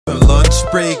Lunch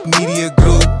Break Media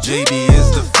Group, JB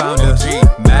is the founder.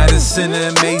 Madison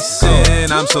and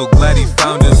Mason, I'm so glad he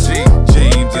found us.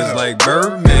 James is like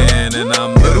Birdman, and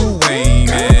I'm Lil Wayne,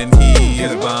 and he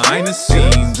is behind the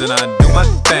scenes, and I do my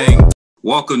thing.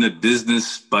 Welcome to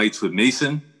Business Bites with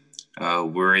Mason.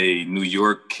 We're a New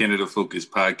York, Canada-focused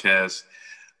podcast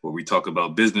where we talk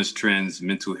about business trends,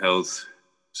 mental health,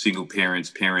 single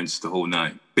parents, the whole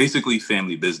nine. Basically,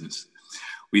 family business.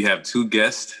 We have two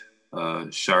guests,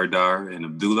 Shardar and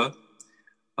Abdullah.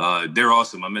 They're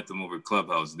awesome. I met them over at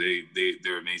Clubhouse.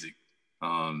 They're amazing.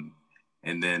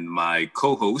 And then my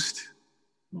co-host,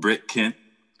 Britt Kent.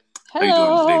 Hello. How you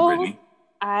doing today, Brittany?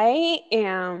 I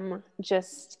am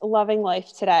just loving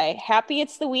life today. Happy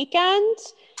it's the weekend.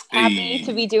 Happy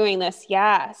to be doing this.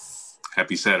 Yes.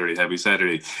 Happy Saturday. Happy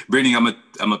Saturday. Brittany,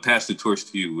 I'm a pass the torch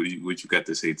to you. What you got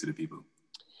to say to the people?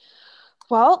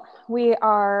 Well, we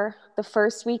are the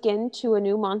first week into a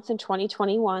new month in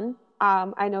 2021.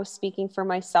 I know, speaking for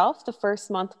myself, the first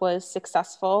month was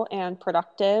successful and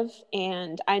productive.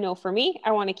 And I know for me,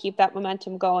 I want to keep that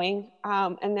momentum going.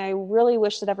 And I really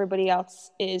wish that everybody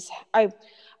else is,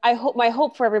 my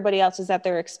hope for everybody else is that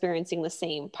they're experiencing the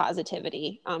same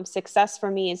positivity. Success for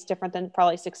me is different than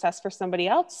probably success for somebody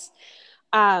else.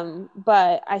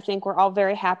 But I think we're all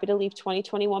very happy to leave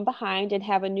 2021 behind and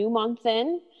have a new month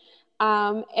in.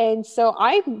 And so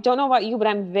I don't know about you, but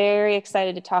I'm very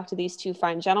excited to talk to these two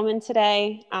fine gentlemen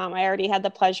today. I already had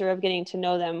the pleasure of getting to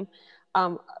know them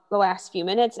the last few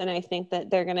minutes, and I think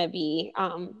that they're going to be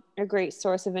a great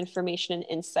source of information and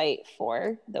insight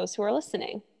for those who are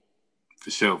listening.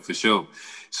 For sure.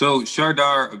 So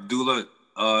Shardar, Abdullah,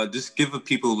 just give the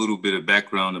people a little bit of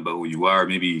background about who you are.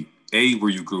 Maybe A, where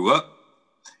you grew up,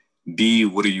 B,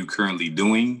 what are you currently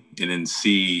doing, and then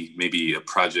C, maybe a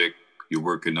project you're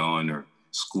working on or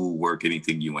school work,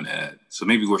 anything you want to add. So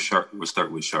maybe we'll start with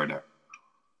Shardar.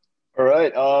 All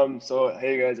right. So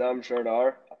hey guys, I'm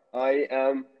Shardar.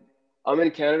 I'm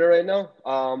in Canada right now.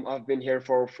 I've been here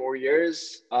for 4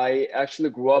 years. I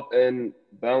actually grew up in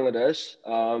Bangladesh.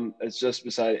 It's just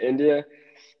beside India,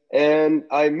 and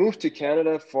I moved to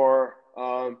Canada for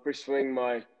pursuing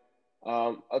my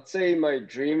I'd say my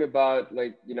dream about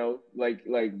like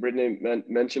Brittany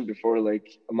mentioned before, like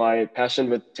my passion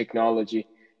with technology.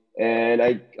 And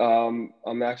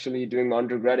I'm actually doing my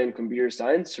undergrad in computer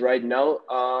science. Right now,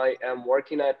 I am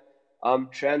working at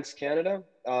TransCanada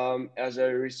as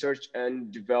a research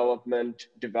and development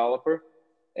developer.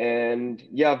 And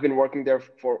yeah, I've been working there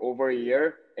for over a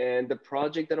year. And the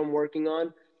project that I'm working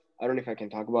on, I don't know if I can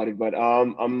talk about it, but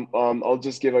I'll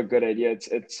just give a good idea.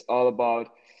 It's all about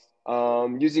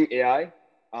using AI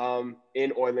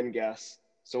in oil and gas.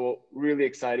 So really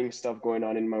exciting stuff going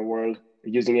on in my world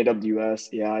using AWS.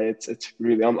 Yeah, it's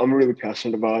really, I'm really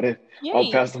passionate about it. Yay.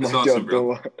 I'll pass the mic to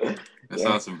Abdullah. That's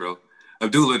awesome, bro.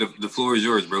 Abdullah, the floor is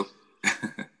yours, bro.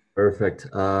 Perfect.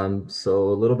 So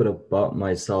a little bit about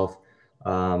myself.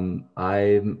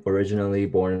 I'm originally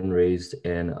born and raised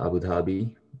in Abu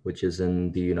Dhabi, which is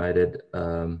in the United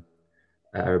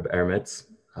Arab Emirates.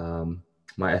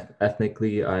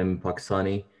 Ethnically, I'm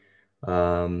Pakistani.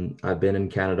 I've been in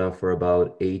Canada for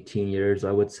about 18 years,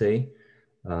 I would say.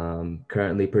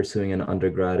 Currently pursuing an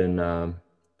undergrad in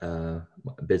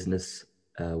business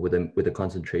with a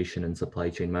concentration in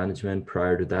supply chain management.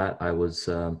 Prior to that,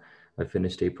 I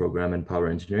finished a program in power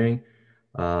engineering.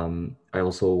 I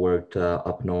also worked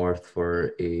up north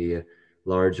for a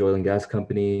large oil and gas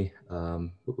company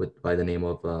by the name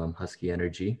of Husky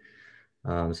Energy.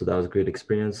 So that was a great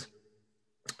experience.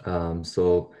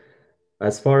 So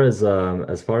as far as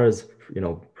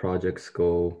projects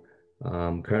go,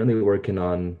 currently working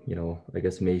on, I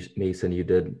guess Mason, you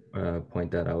did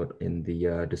point that out in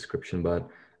the description, but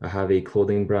I have a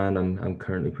clothing brand I'm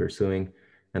currently pursuing,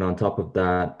 and on top of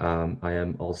that, I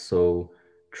am also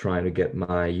trying to get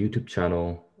my YouTube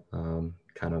channel on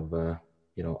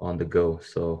the go.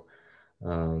 So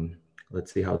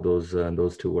let's see how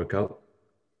those two work out.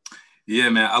 Yeah,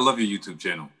 man, I love your YouTube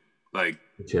channel. Like,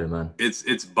 yeah, man.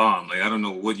 It's bomb. Like, I don't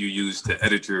know what you use to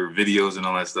edit your videos and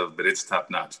all that stuff, but it's top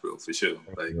notch, bro, for sure.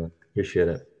 Like, appreciate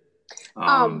it. So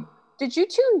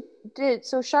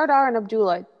Shardar and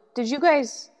Abdullah,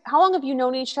 how long have you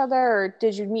known each other, or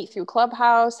did you meet through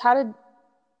Clubhouse? How did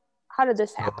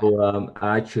this happen? So,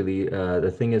 actually,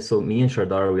 the thing is, so me and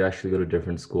Shardar, we actually go to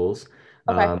different schools.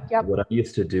 Okay. Yep. What I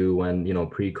used to do when,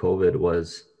 pre-COVID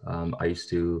was I used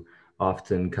to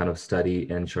often kind of study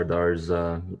in Shardar's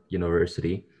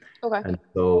university. Okay. And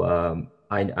so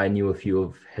I knew a few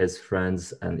of his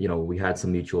friends, and, we had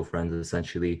some mutual friends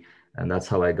essentially. And that's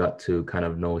how I got to kind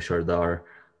of know Shardar.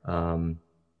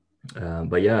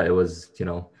 But yeah, it was,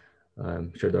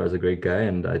 Shardar is a great guy,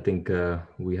 and I think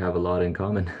we have a lot in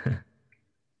common.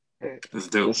 That's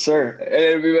dope. Yes, sir.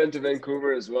 And we went to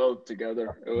Vancouver as well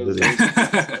together. It was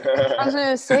I was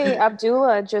gonna say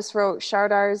Abdullah just wrote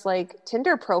Shardar's like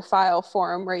Tinder profile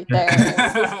for him right there.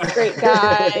 Great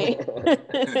guy.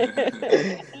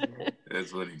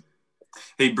 That's funny.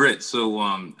 Hey Britt, so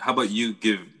how about you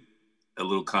give a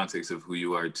little context of who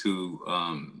you are too?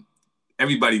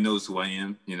 Everybody knows who I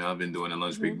am. You know, I've been doing a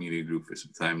Lunch Break Media Group for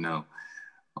some time now.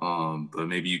 But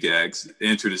maybe you could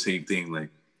answer the same thing, like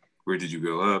where did you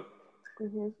grow up?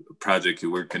 A project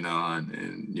you're working on,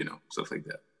 and you know, stuff like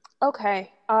that.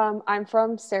 Okay. I'm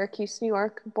from Syracuse, New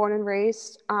York, born and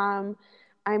raised.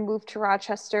 I moved to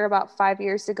Rochester about 5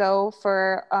 years ago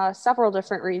for several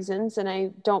different reasons, and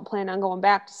I don't plan on going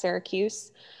back to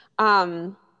Syracuse.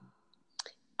 My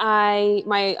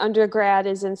undergrad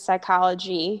is in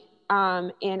psychology,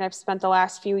 and I've spent the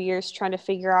last few years trying to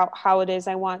figure out how it is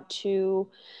I want to.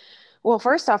 Well,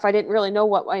 first off, I didn't really know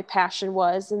what my passion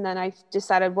was, and then I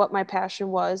decided what my passion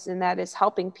was, and that is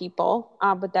helping people.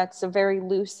 But that's a very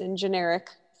loose and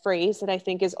generic phrase that I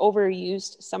think is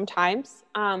overused sometimes.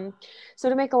 So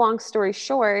to make a long story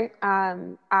short,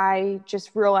 I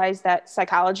just realized that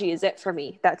psychology is it for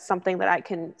me. That's something that I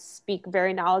can speak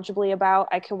very knowledgeably about.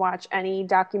 I can watch any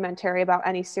documentary about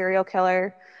any serial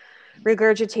killer,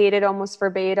 regurgitate it almost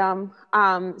verbatim.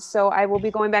 So I will be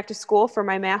going back to school for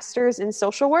my master's in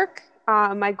social work.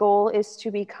 My goal is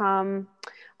to become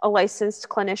a licensed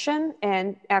clinician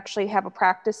and actually have a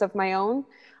practice of my own.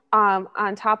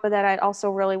 On top of that, I also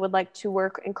really would like to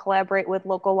work and collaborate with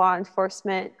local law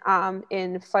enforcement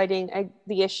in fighting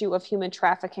the issue of human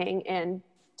trafficking and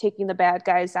taking the bad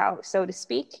guys out, so to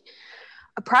speak.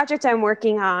 A project I'm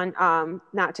working on,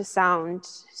 not to sound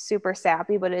super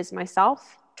sappy, but it is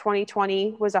myself.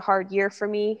 2020 was a hard year for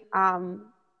me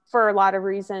for a lot of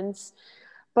reasons,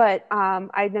 but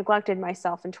I neglected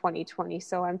myself in 2020.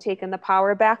 So I'm taking the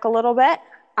power back a little bit.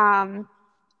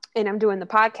 And I'm doing the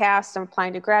podcast. I'm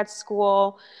applying to grad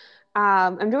school.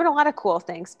 I'm doing a lot of cool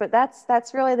things, but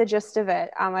that's really the gist of it.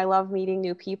 I love meeting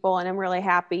new people, and I'm really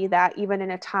happy that even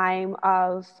in a time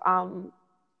of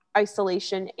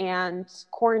isolation and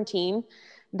quarantine,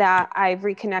 that I've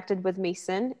reconnected with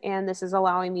Mason, and this is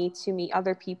allowing me to meet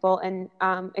other people and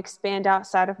expand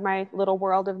outside of my little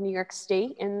world of New York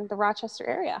State in the Rochester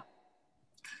area.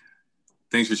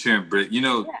 Thanks for sharing, Britt. You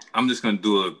know, I'm just going to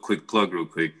do a quick plug real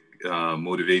quick.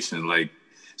 Motivation, like,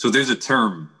 so there's a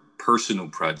term, personal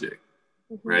project,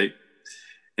 right?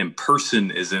 And person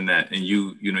is in that, and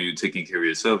you know, you're taking care of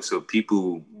yourself. So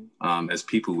people, as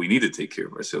people, we need to take care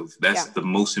of ourselves. That's the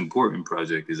most important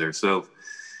project, is ourselves,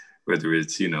 whether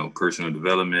it's, you know, personal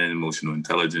development, emotional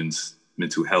intelligence,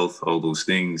 mental health, all those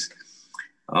things.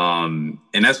 And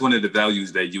that's one of the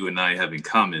values that you and I have in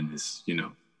common is, you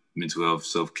know, mental health,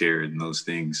 self-care, and those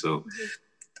things. So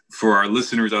for our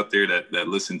listeners out there that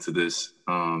listen to this,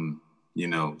 you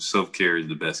know, self-care is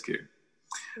the best care.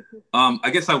 I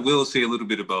guess I will say a little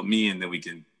bit about me, and then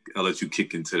I'll let you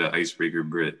kick into the icebreaker,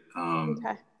 Britt.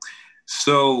 Okay.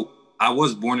 So I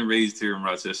was born and raised here in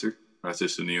Rochester,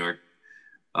 New York.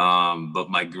 But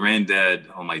my granddad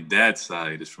on my dad's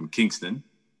side is from Kingston.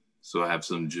 So I have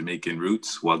some Jamaican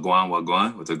roots, Wagwan,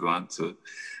 what's a Wagwan? So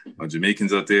my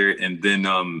Jamaicans out there. And then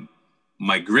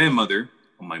my grandmother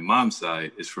on my mom's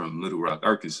side is from Little Rock,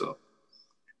 Arkansas.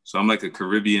 So I'm like a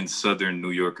Caribbean Southern New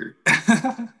Yorker.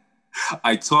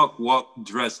 I talk, walk,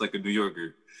 dress like a New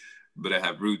Yorker, but I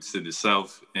have roots in the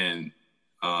South and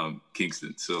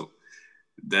Kingston. So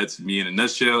that's me in a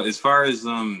nutshell. As far as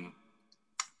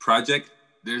project,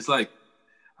 there's like,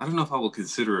 I don't know if I would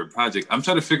consider it a project. I'm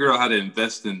trying to figure out how to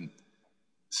invest in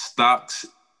stocks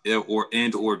or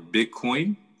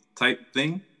Bitcoin type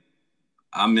thing.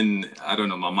 I don't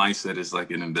know, my mindset is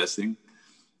like in investing.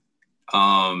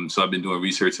 So I've been doing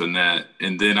research on that.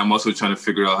 And then I'm also trying to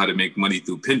figure out how to make money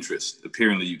through Pinterest.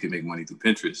 Apparently you can make money through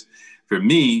Pinterest. For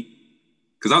me,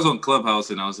 because I was on Clubhouse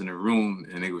and I was in a room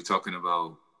and they were talking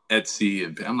about Etsy,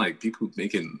 and I'm like, people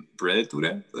making bread through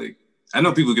that? Like, I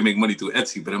know people can make money through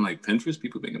Etsy, but I'm like, Pinterest?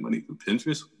 People making money through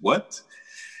Pinterest? What?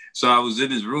 So I was in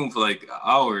this room for like an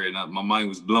hour and my mind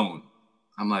was blown.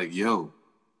 I'm like, yo,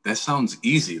 that sounds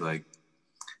easy. Like,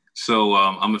 so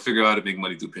I'm going to figure out how to make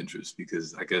money through Pinterest,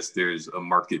 because I guess there's a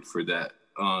market for that.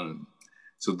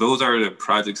 So those are the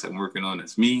projects I'm working on.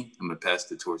 That's me. I'm going to pass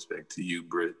the torch back to you,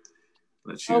 Britt.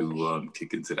 Let you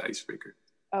kick into the icebreaker.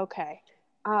 Okay.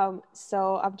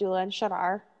 So Abdullah and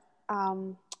Shardar,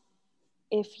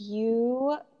 if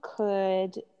you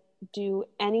could do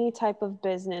any type of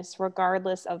business,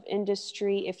 regardless of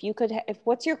industry,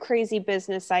 what's your crazy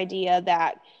business idea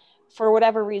that for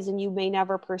whatever reason you may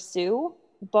never pursue,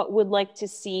 but would like to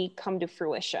see come to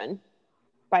fruition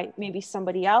by maybe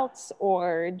somebody else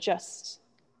or just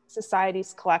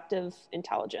society's collective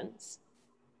intelligence?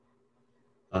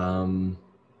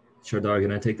 Shardar,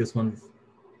 can I take this one?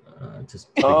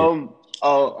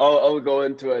 I'll go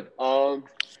into it.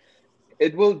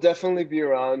 It will definitely be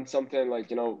around something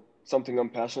like, something I'm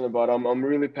passionate about. I'm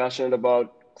really passionate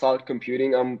about cloud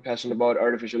computing. I'm passionate about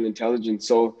artificial intelligence.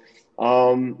 So,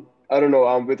 I don't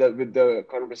know, with the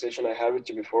conversation I had with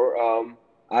you before,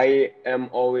 I am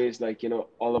always like,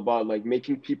 all about like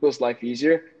making people's life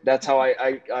easier. That's how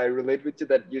I relate with you,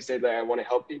 that you say that I want to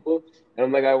help people. And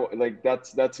I'm like,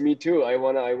 that's me too. I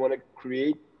want to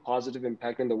create positive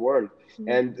impact in the world. Mm-hmm.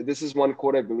 And this is one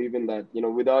quote I believe in, that,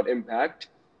 without impact,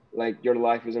 like your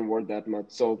life isn't worth that much.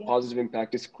 So positive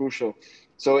impact is crucial.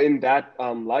 So in that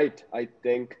light, I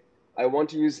think I want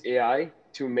to use AI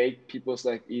to make people's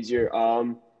life easier.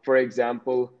 For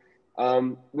example,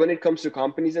 when it comes to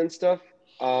companies and stuff,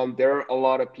 there are a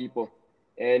lot of people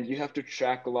and you have to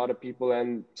track a lot of people.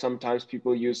 And sometimes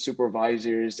people use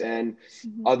supervisors and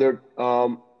other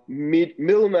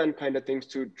middleman kind of things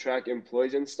to track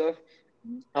employees and stuff.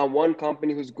 One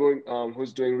company who's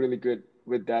doing really good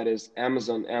with that is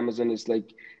Amazon. Amazon is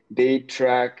like, they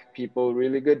track people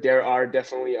really good. There are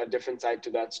definitely a different side to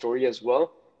that story as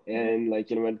well. And like,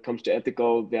 when it comes to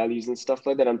ethical values and stuff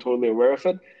like that, I'm totally aware of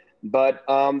it. But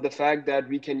the fact that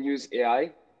we can use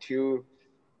AI to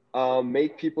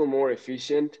make people more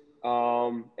efficient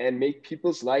and make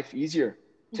people's life easier.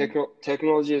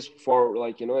 Technology is for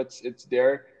like, it's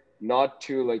there not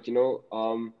to like,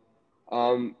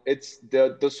 it's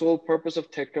the sole purpose of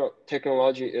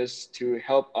technology is to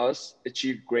help us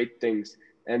achieve great things.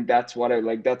 And that's what I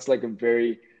like. That's like a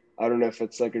very, I don't know if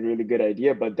it's like a really good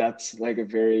idea, but that's like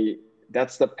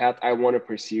that's the path I want to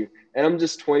pursue. And I'm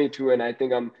just 22 and I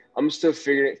think I'm still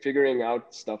figuring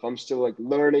out stuff. I'm still like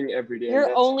learning every day.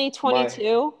 You're only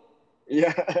 22?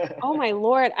 Yeah. Oh my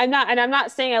Lord. I'm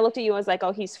not saying I looked at you and was like,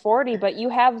 oh, he's 40, but you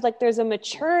have like, there's a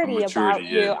maturity about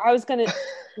you. I was going to,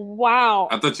 wow.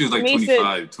 I thought you was like Mason,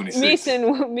 25, 26.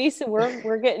 Mason,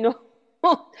 we're getting old.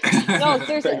 No,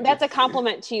 that's a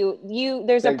compliment to you.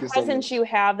 There's a presence you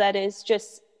have that is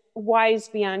just wise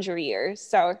beyond your years.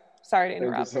 So sorry to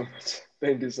interrupt.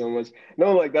 Thank you so much.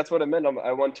 No, like that's what I meant.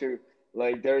 I want to,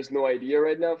 like, there's no idea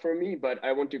right now for me, but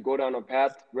I want to go down a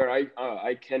path where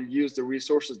I can use the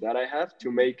resources that I have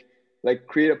to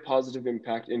create a positive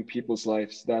impact in people's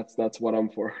lives. That's what I'm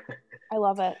for. I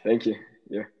love it. Thank you.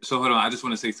 Yeah. So hold on, I just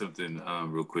want to say something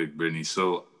real quick, Brittany.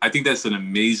 So I think that's an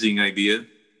amazing idea.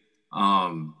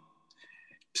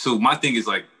 So my thing is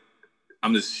like,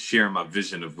 I'm just sharing my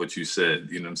vision of what you said,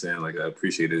 you know what I'm saying? Like, I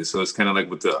appreciate it. So it's kind of like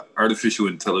with the artificial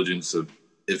intelligence of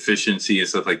efficiency and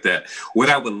stuff like that. What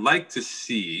I would like to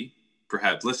see,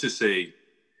 perhaps, let's just say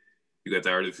you got the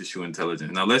artificial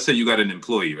intelligence. Now, let's say you got an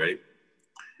employee, right?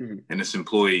 Mm-hmm. And this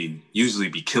employee usually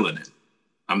be killing it.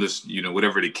 I'm just,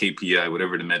 whatever the KPI,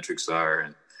 whatever the metrics are.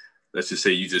 And let's just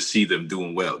say you just see them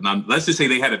doing well. Now, let's just say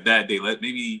they had a bad day.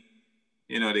 Maybe,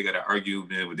 they got an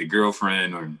argument with their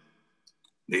girlfriend or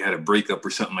they had a breakup or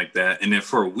something like that. And then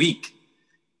for a week,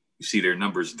 you see their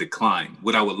numbers decline.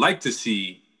 What I would like to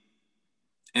see,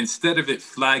 instead of it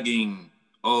flagging,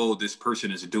 oh, this person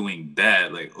is doing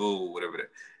bad, like, oh, whatever.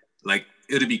 Like,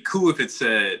 it'd be cool if it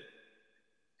said,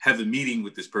 have a meeting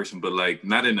with this person, but like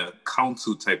not in a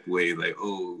council type way, like,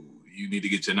 oh, you need to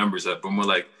get your numbers up. But more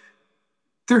like,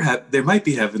 they might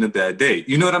be having a bad day.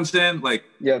 You know what I'm saying? Like,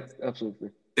 yeah,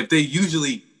 absolutely. If they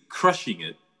usually crushing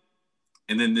it,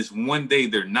 and then this one day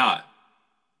they're not,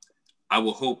 I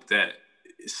will hope that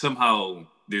somehow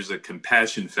there's a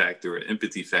compassion factor or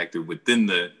empathy factor within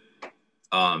the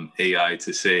AI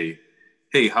to say,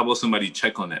 hey, how about somebody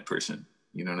check on that person?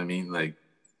 You know what I mean? Like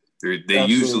they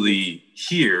usually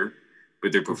here,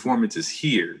 but their performance is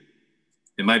here.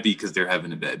 It might be because they're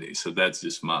having a bad day. So that's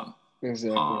just my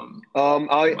exactly.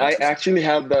 I actually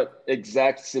have that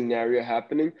exact scenario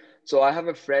happening. So I have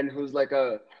a friend who's like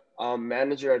a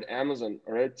manager at Amazon,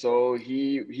 all right? So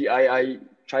I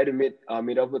try to meet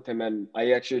up with him, and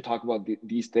I actually talk about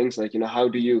these things, like, how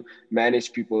do you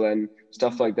manage people and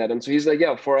stuff like that. And so he's like,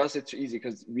 yeah, for us it's easy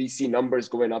because we see numbers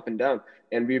going up and down,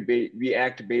 and we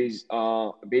act based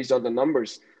on the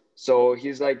numbers. So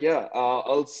he's like, yeah,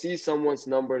 I'll see someone's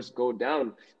numbers go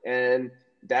down, and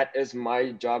that is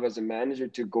my job as a manager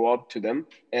to go up to them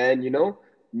and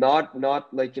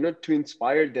not like to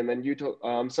inspire them. And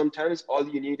sometimes all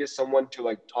you need is someone to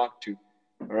like talk to,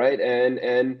 all right?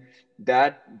 And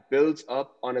that builds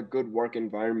up on a good work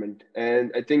environment.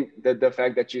 And I think that the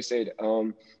fact that you said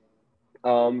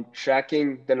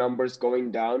tracking the numbers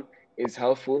going down is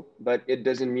helpful, but it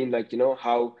doesn't mean like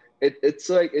how it's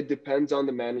like it depends on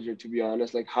the manager, to be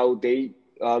honest, like how they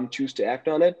choose to act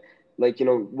on it. Like,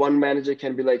 one manager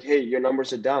can be like, hey, your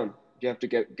numbers are down, you have to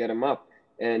get them up.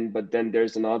 And but then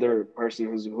there's another person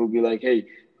who'll be like, hey,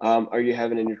 are you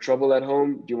having any trouble at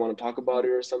home? Do you want to talk about it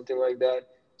or something like that?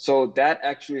 So that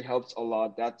actually helps a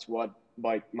lot. That's what,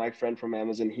 like, my friend from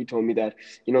Amazon, he told me that,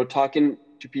 talking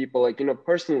to people, like,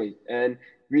 personally, and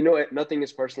we know nothing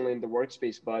is personal in the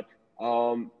workspace, but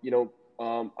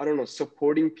I don't know,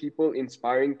 supporting people,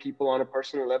 inspiring people on a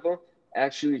personal level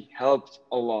actually helps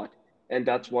a lot. And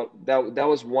that's what that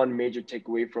was one major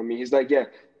takeaway from me. He's like, yeah,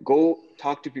 go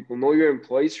talk to people, know your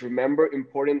employees, remember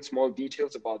important small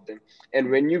details about them. And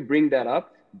when you bring that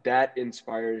up, that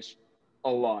inspires a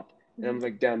lot. And I'm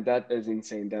like, damn, that is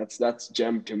insane. That's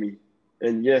gem to me.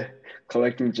 And yeah,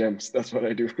 collecting gems. That's what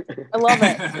I do. I love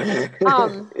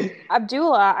it.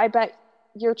 Abdullah, I bet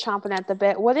you're chomping at the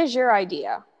bit. What is your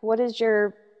idea? What is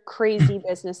your crazy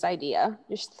business idea?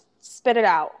 Just spit it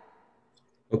out.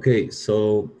 Okay,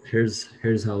 so here's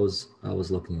how I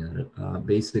was looking at it.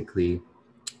 Basically,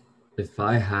 if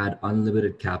I had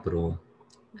unlimited capital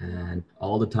and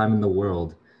all the time in the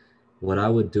world, what I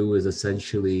would do is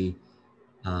essentially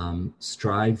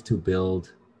strive to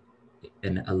build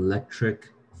an electric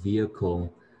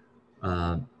vehicle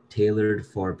tailored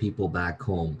for people back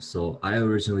home. So I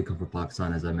originally come from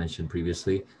Pakistan, as I mentioned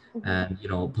previously, and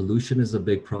pollution is a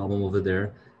big problem over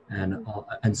there, and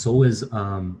so is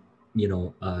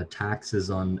taxes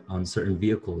on certain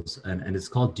vehicles, and it's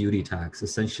called duty tax.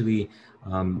 Essentially,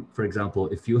 for example,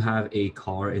 if you have a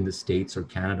car in the States or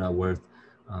Canada worth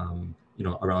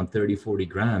around 30-40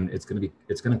 grand, it's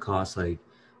gonna cost like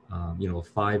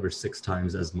 5 or 6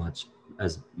 times as much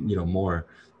as more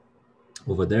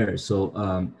over there.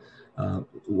 So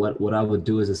what I would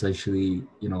do is essentially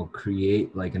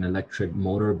create like an electric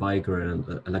motorbike or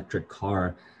an electric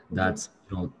car that's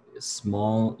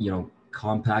small,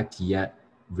 compact, yet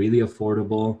really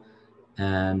affordable,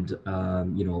 and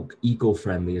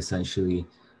eco-friendly, essentially.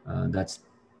 That's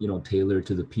tailored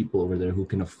to the people over there who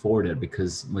can afford it,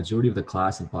 because majority of the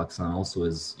class in Pakistan also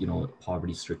is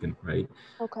poverty stricken, right?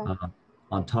 Okay.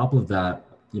 On top of that,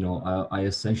 I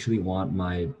essentially want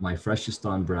my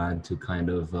Freshistan brand to kind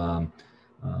of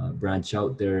branch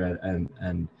out there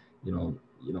and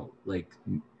like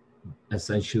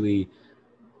essentially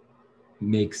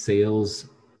make sales,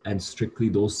 and strictly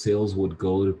those sales would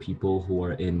go to people who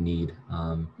are in need,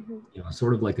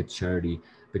 sort of like a charity.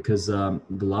 Because the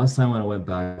last time when I went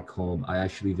back home, I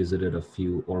actually visited a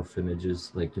few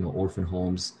orphanages, like orphan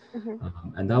homes,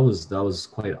 and that was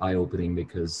quite eye-opening,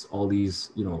 because all these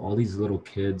little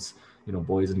kids,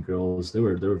 boys and girls, they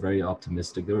were very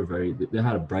optimistic. They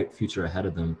had a bright future ahead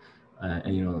of them,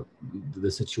 and the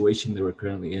situation they were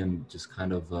currently in just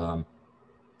kind of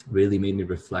really made me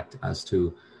reflect as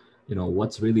to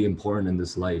what's really important in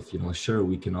this life. Sure,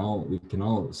 we can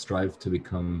all strive to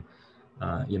become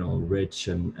rich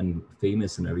and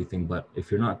famous and everything, but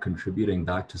if you're not contributing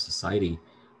back to society,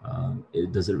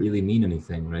 does it really mean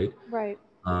anything, right? Right.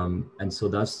 And so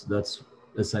that's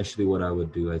essentially what I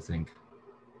would do, I think.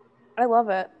 I love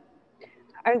it.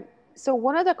 So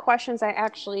one of the questions I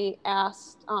actually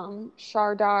asked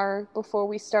Shardar before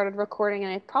we started recording,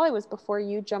 and it probably was before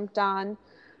you jumped on.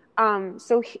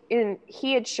 So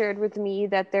he had shared with me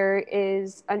that there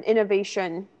is an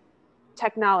innovation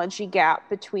technology gap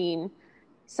between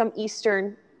some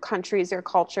Eastern countries or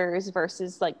cultures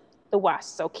versus like the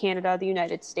West. So Canada, the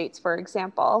United States, for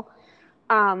example.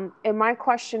 And my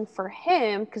question for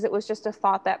him, because it was just a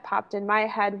thought that popped in my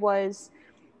head, was,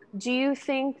 do you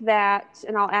think that,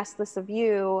 and I'll ask this of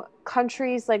you,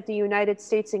 countries like the United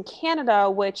States and Canada,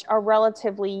 which are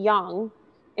relatively young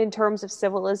in terms of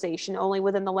civilization, only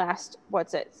within the last,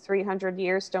 300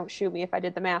 years, don't shoot me if I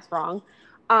did the math wrong,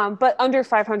 but under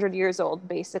 500 years old,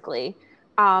 basically.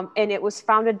 And it was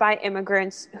founded by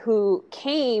immigrants who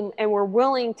came and were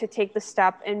willing to take the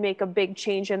step and make a big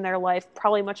change in their life,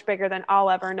 probably much bigger than I'll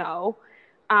ever know.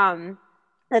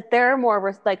 That they're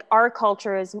more like our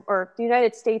culture is, or the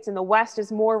United States and the West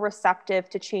is more receptive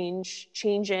to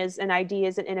changes and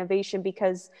ideas and innovation,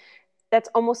 because that's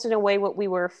almost in a way what we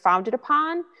were founded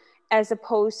upon, as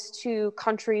opposed to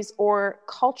countries or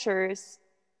cultures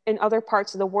in other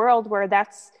parts of the world where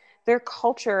that's their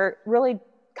culture really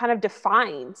kind of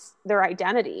defines their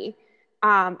identity.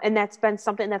 And that's been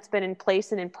something that's been in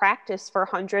place and in practice for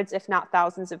hundreds, if not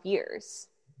thousands of years.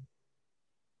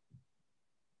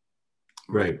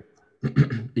 Right.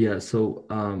 Yeah. So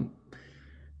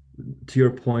to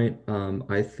your point,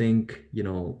 I think,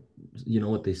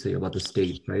 what they say about the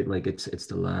state, right? Like it's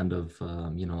the land of,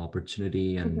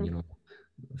 opportunity and,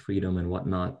 freedom and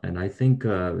whatnot. And I think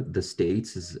the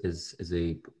States is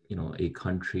a, you know, a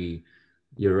country,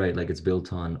 you're right, like it's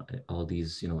built on all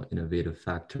these, you know, innovative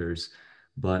factors.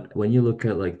 But when you look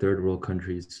at like third world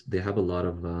countries, they have a lot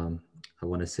of I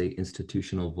want to say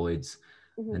institutional voids.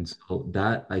 Mhm. And so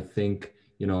that, I think,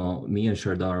 you know, me and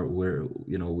Shardar, we're,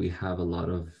 you know, we have a lot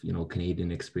of, you know,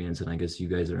 Canadian experience, and I guess you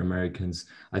guys are Americans.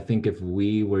 I think if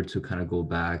we were to kind of go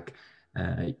back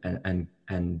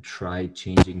and try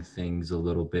changing things a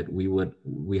little bit,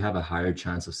 we have a higher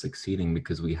chance of succeeding,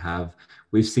 because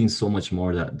we've seen so much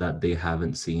more that they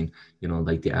haven't seen, you know,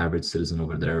 like the average citizen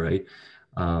over there, right?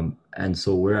 And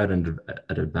so we're at an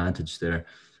advantage there.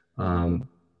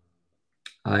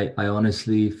 I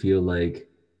honestly feel like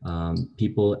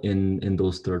people in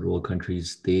those third world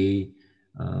countries,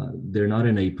 they're not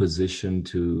in a position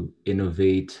to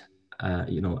innovate,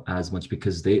 you know, as much,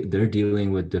 because they're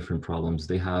dealing with different problems.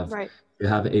 Right. They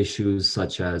have issues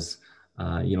such as,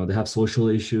 you know, they have social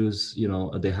issues. You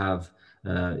know, they have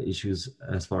issues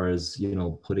as far as, you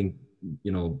know, putting,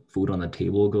 you know, food on the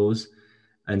table goes.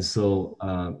 And so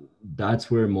that's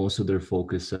where most of their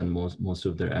focus and most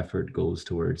of their effort goes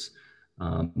towards.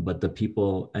 But the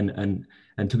people, and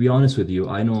to be honest with you,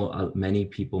 I know many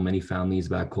people, many families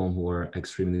back home who are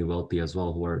extremely wealthy as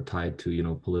well, who are tied to, you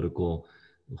know,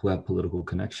 who have political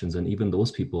connections, and even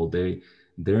those people,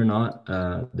 they're not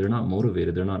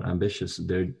motivated, they're not ambitious,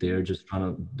 they're just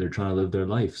they're trying to live their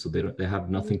life, so they have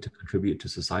nothing to contribute to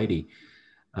society.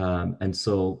 And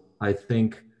so I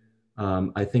think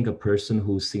a person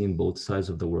who's seen both sides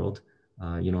of the world,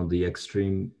 you know, the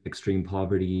extreme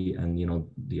poverty, and, you know,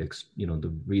 you know,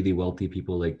 the really wealthy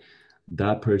people, like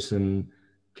that person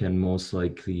can most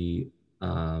likely,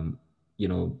 you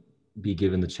know, be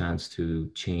given the chance to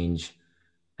change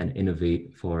and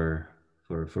innovate for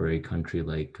a country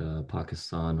like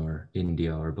Pakistan or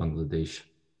India or Bangladesh,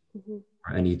 Hmm.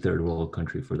 or any third world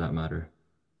country for that matter.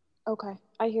 Okay.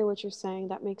 I hear what you're saying.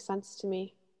 That makes sense to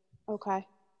me. Okay.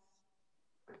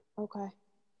 Okay.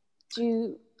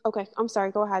 Okay, I'm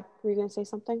sorry. Go ahead. Were you going to say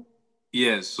something?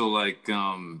 Yeah, so like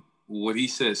what he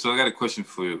said. So I got a question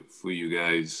for you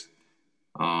guys.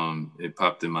 It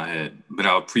popped in my head, but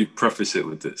I'll preface it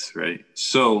with this, right?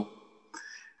 So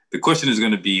the question is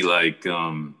going to be like,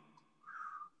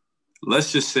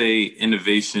 let's just say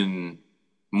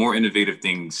more innovative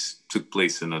things took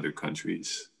place in other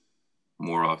countries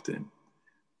more often.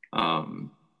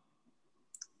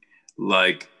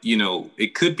 Like, you know,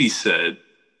 it could be said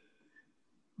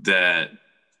that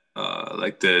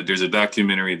there's a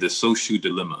documentary, The Social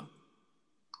Dilemma,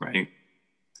 right?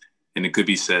 And it could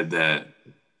be said that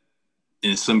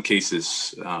in some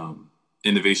cases,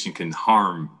 innovation can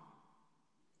harm,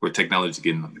 or technology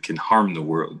can harm the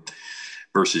world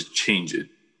versus change it.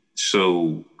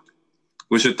 So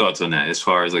what's your thoughts on that? As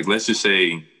far as like, let's just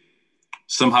say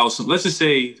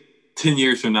 10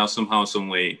 years from now, somehow, some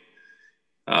way,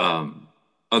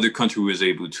 other country was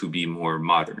able to be more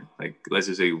modern. Like, let's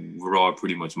just say we're all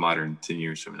pretty much modern 10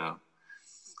 years from now.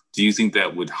 Do you think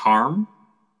that would harm,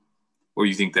 or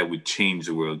you think that would change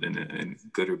the world in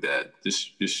good or bad?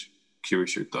 Just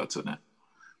curious your thoughts on that.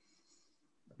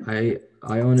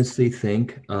 I honestly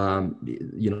think,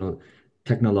 you know,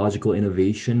 technological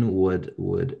innovation would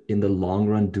in the long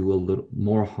run do a little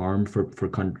more harm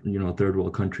you know, third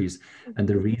world countries. And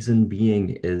the reason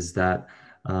being is that,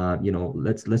 you know,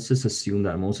 let's just assume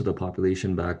that most of the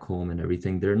population back home and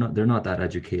everything, they're not that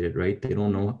educated, right? They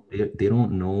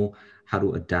don't know how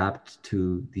to adapt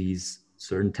to these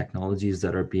certain technologies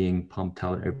that are being pumped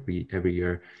out every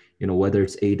year. You know, whether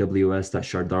it's AWS that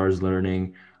Shardar is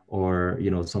learning, or, you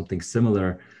know, something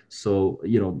similar. So,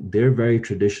 you know, they're very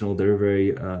traditional, they're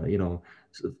very you know,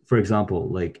 for example,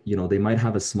 like, you know, they might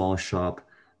have a small shop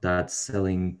that's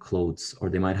selling clothes, or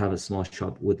they might have a small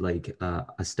shop with like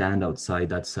a stand outside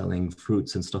that's selling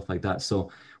fruits and stuff like that.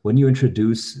 So when you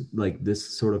introduce like this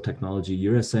sort of technology,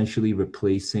 you're essentially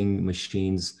replacing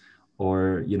machines,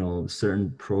 or, you know,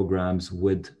 certain programs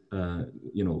with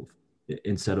you know,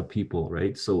 instead of people,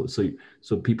 right? So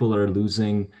people are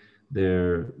losing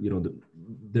their, you know,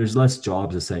 there's less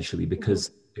jobs essentially, because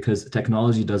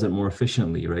technology does it more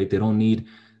efficiently, right? They don't need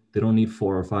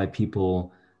 4 or 5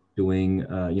 people doing,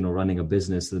 you know, running a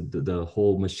business. The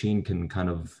whole machine can kind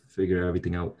of figure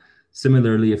everything out.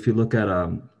 Similarly, if you look at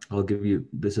I'll give you,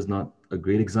 this is not a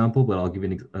great example, but I'll give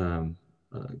you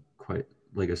quite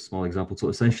like a small example. So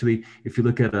essentially, if you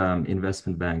look at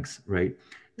investment banks, right,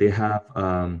 they have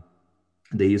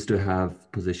they used to have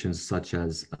positions such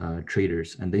as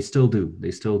traders, and they still do.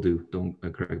 They still do. Don't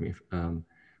correct me.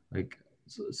 Like,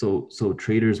 so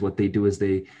traders, what they do is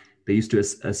they used to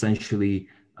essentially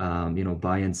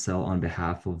buy and sell on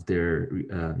behalf of their,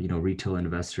 retail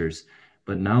investors.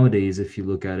 But nowadays, if you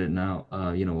look at it now,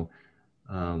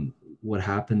 what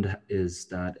happened is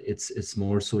that it's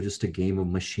more so just a game of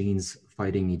machines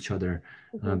fighting each other,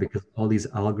 because all these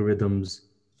algorithms,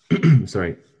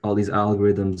 sorry, all these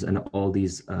algorithms and all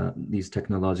these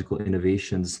technological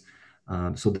innovations.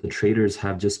 So the traders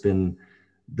have just been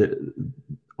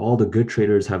all the good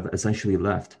traders have essentially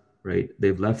left, right?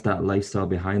 They've left that lifestyle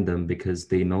behind them because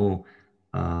they know,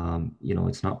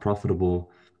 it's not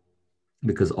profitable,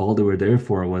 because all they were there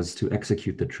for was to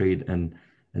execute the trade. And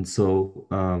so,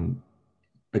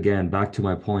 again, back to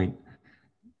my point,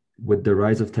 with the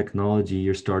rise of technology,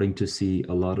 you're starting to see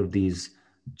a lot of these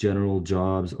general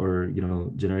jobs or,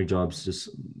 generic jobs just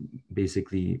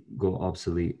basically go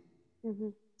obsolete.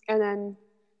 And then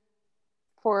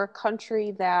for a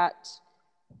country that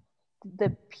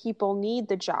the people need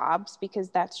the jobs because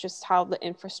that's just how the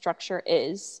infrastructure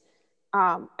is,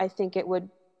 I think it would,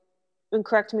 and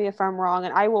correct me if I'm wrong,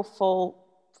 and I will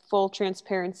full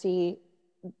transparency,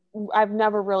 I've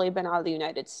never really been out of the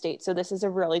United States. So this is a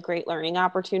really great learning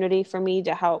opportunity for me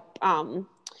to help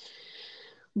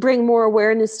bring more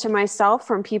awareness to myself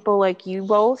from people like you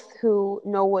both who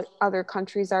know what other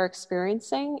countries are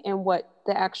experiencing and what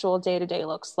the actual day-to-day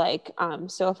looks like.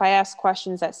 So if I ask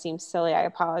questions that seem silly, I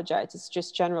apologize. It's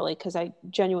just generally because I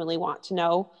genuinely want to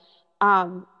know.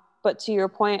 But to your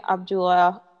point,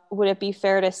 Abdullah, would it be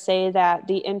fair to say that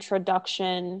the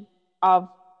introduction of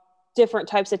different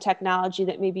types of technology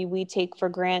that maybe we take for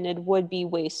granted would be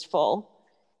wasteful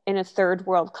in a third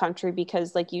world country?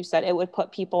 Because like you said, it would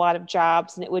put people out of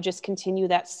jobs and it would just continue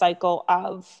that cycle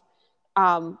of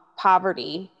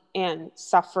poverty and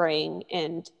suffering,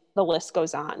 and the list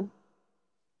goes on.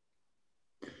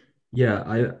 Yeah,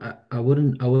 I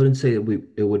wouldn't say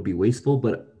it would be wasteful,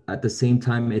 but at the same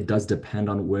time, it does depend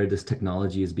on where this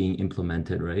technology is being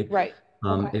implemented, right? Right.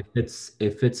 Okay.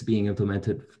 If it's being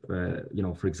implemented,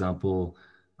 for example,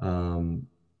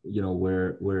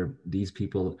 where these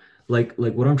people, like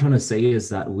what I'm trying to say is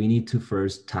that we need to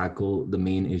first tackle the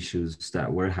main issues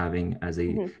that we're having as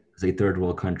a third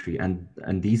world country, and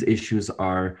these issues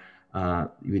are,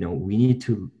 we need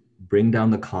to bring down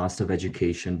the cost of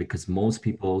education because most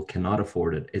people cannot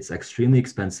afford it. It's extremely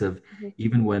expensive,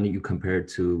 even when you compare it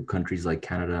to countries like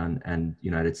Canada and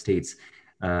United States.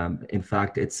 In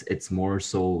fact, it's more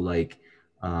so like,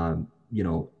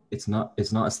 it's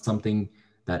not something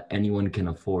that anyone can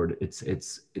afford.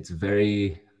 It's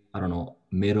very, I don't know,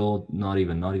 middle, not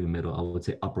even middle, I would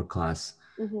say upper class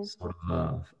sort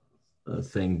of a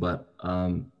thing. But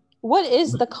what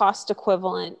is the cost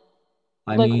equivalent?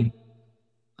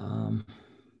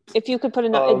 If you could put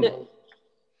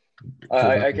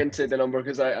I can say the number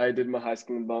because I did my high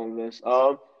school in Bangladesh.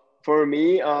 For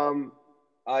me,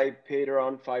 I paid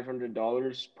around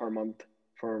 $500 per month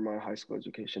for my high school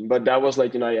education, but that was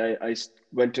like, I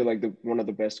went to like one of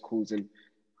the best schools in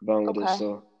Bangladesh.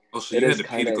 Okay. So you had to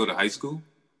pay to go to high school?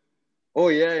 Oh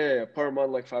yeah, per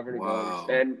month, like $500. Wow.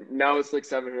 And now it's like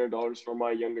 $700 for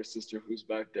my younger sister who's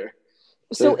back there.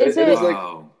 So is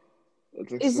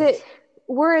it,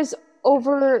 whereas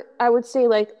over, I would say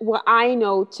like what I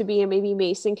know to be, and maybe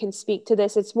Mason can speak to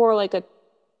this, it's more like a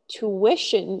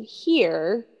tuition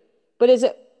here, but is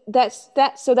it,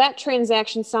 so that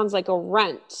transaction sounds like a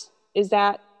rent. Would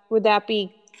that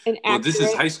be an accurate? Well, this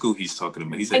is high school he's talking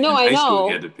about. He said I know. School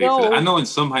he had to pay for that. I know in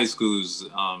some high schools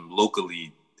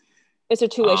locally, it's a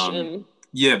tuition.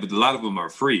 Yeah, but a lot of them are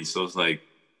free. So it's like,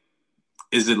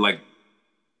 is it like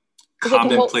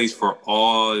commonplace for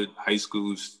all high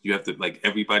schools? You have to, like,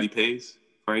 everybody pays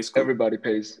for high school? Everybody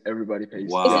pays.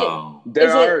 Wow.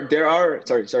 There are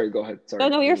sorry, go ahead. Sorry.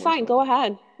 No, you're fine. Go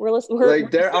ahead. We're listening.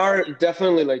 There are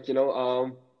definitely like,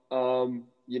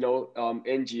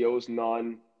 NGOs,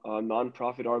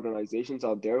 non-profit organizations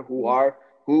out there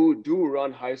who do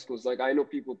run high schools. Like I know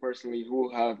people personally who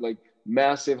have like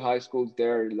massive high schools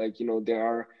there, like, they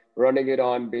are running it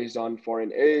based on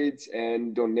foreign aids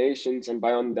and donations and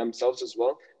by on themselves as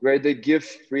well, where they give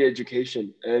free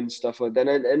education and stuff like that.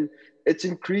 And it's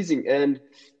increasing. And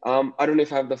I don't know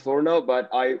if I have the floor now, but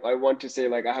I want to say,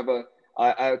 like,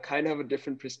 I kind of have a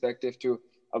different perspective to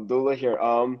Abdullah here.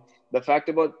 The fact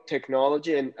about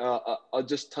technology, and I'll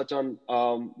just touch on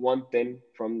one thing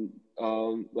from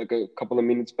like a couple of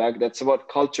minutes back. That's about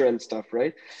culture and stuff,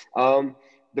 right?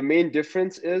 The main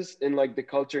difference is in like the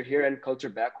culture here and culture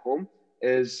back home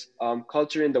is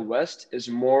culture in the West is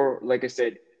more, like I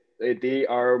said, they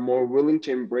are more willing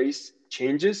to embrace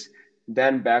changes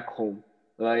than back home.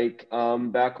 Like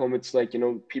back home, it's like,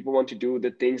 people want to do the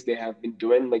things they have been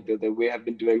doing, like the way have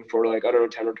been doing for like, I don't know,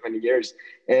 10 or 20 years.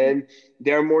 And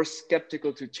they're more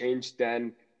skeptical to change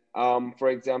than, for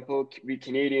example, we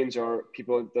Canadians or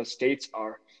people in the States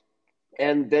are.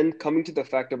 And then coming to the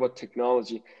fact about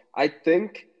technology, I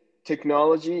think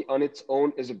technology on its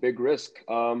own is a big risk.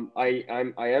 I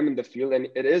am in the field and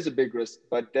it is a big risk.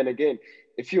 But then again,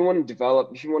 if you want to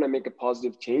develop, if you want to make a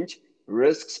positive change,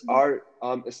 risks are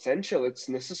essential. It's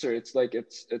necessary. It's like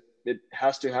it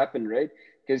has to happen, right?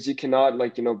 Because you cannot,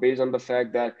 like, based on the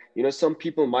fact that, some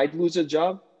people might lose a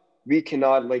job, we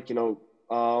cannot, like,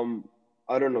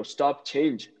 I don't know, stop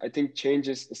change. I think change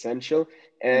is essential.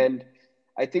 And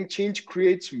I think change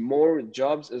creates more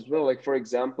jobs as well. Like, for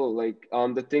example, like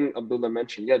the thing Abdullah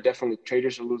mentioned, yeah, definitely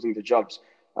traders are losing their jobs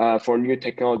for new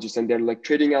technologies, and they're like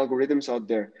trading algorithms out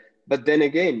there. But then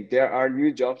again, there are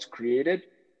new jobs created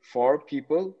for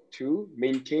people to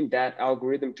maintain that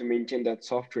algorithm, to maintain that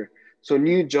software. So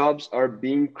new jobs are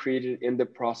being created in the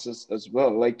process as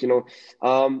well. Like,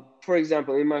 for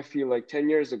example, in my field, like 10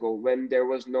 years ago, when there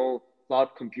was no cloud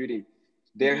computing,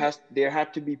 there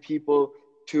had to be people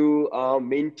to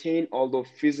maintain all the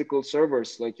physical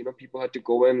servers. Like, people had to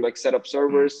go in, like set up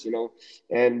servers,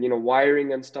 and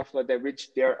wiring and stuff like that, which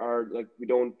there are, like, we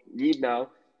don't need now.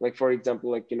 Like, for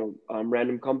example, like,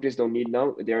 random companies don't need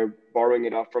now. They're borrowing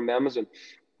it off from Amazon.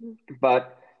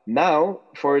 But now,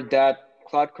 for that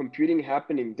cloud computing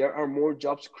happening, there are more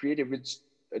jobs created which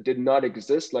did not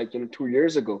exist, like, 2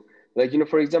 years ago. Like,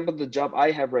 for example, the job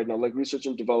I have right now, like research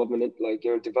and development, like,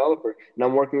 developer, and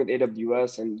I'm working with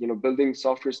AWS and, building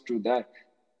softwares through that.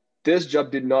 This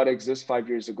job did not exist 5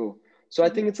 years ago. So I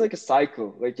think it's like a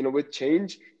cycle. Like, with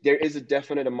change, there is a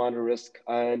definite amount of risk.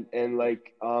 And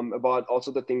like, about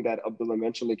also the thing that Abdullah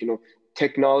mentioned, like,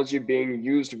 technology being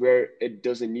used where it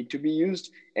doesn't need to be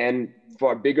used, and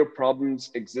for bigger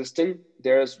problems existing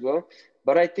there as well.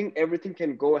 But I think everything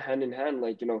can go hand in hand,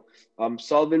 like,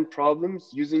 solving problems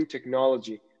using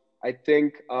technology. I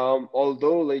think,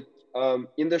 although, like,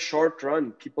 in the short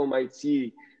run, people might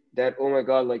see that, oh my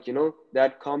God, like,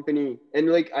 that company, and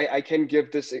like, I can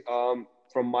give this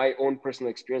from my own personal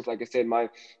experience. Like I said,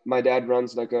 my dad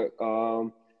runs like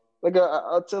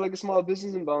I'd say like a small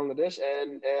business in Bangladesh,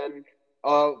 and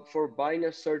for buying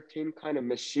a certain kind of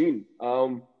machine,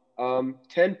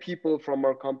 10 people from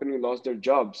our company lost their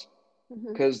jobs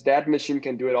because that machine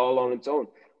can do it all on its own.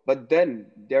 But then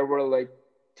there were like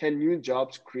 10 new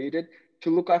jobs created to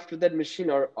look after that machine,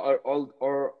 or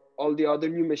all the other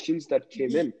new machines that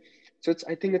came in. So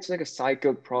I think it's like a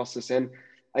cycle process, and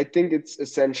I think it's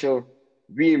essential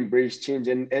we embrace change,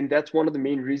 and that's one of the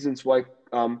main reasons why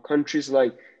countries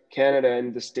like Canada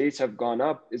and the States have gone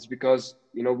up, is because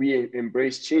we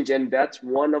embrace change, and that's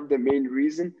one of the main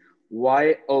reason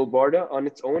why Alberta on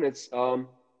its own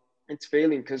it's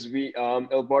failing, because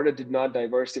Alberta did not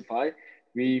diversify.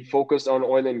 We focused on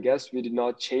oil and gas. We did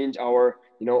not change our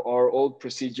our old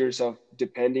procedures of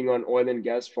depending on oil and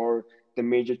gas for the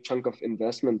major chunk of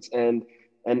investments, and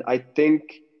I think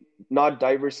not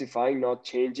diversifying, not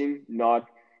changing, not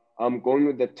going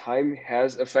with the time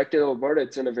has affected Alberta.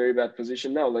 It's in a very bad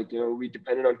position now. Like, we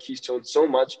depended on Keystone so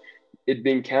much, it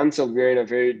being canceled. We're in a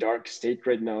very dark state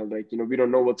right now. Like, we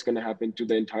don't know what's going to happen to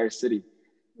the entire city.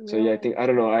 So yeah, I think, I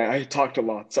don't know, I talked a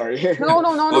lot, sorry. No.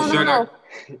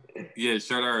 Yeah,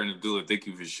 Shardar and Abdullah, thank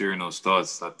you for sharing those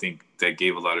thoughts. I think that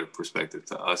gave a lot of perspective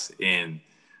to us and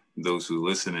those who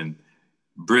listen. And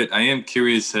Britt, I am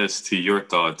curious as to your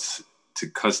thoughts, to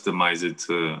customize it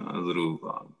to a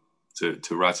little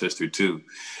to Rochester too.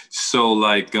 So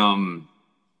like,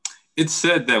 it's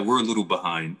said that we're a little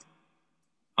behind,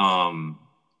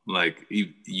 like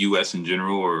U.S. in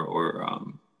general, or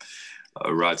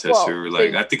Rochester. Well,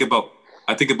 like I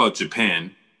think about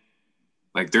Japan.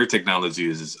 Like their technology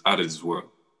is out of this world.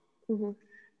 Mm-hmm.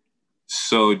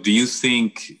 So do you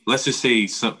think, let's just say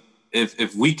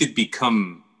if we could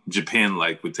become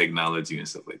Japan-like with technology and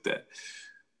stuff like that,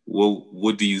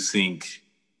 what do you think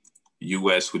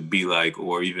US would be like,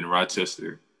 or even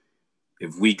Rochester,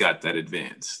 if we got that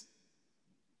advanced?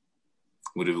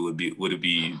 Would it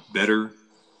be better?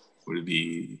 Would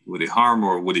it harm,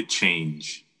 or would it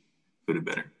change for the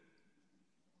better?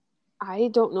 I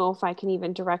don't know if I can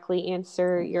even directly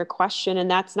answer your question, and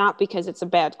that's not because it's a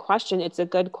bad question. It's a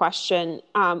good question.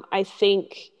 I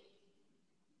think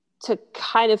to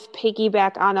kind of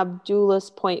piggyback on Abdullah's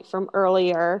point from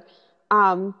earlier,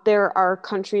 there are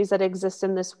countries that exist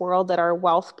in this world that are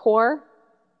wealth poor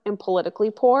and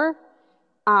politically poor.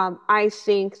 I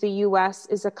think the U.S.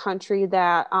 is a country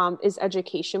that is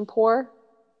education poor.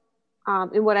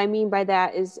 And what I mean by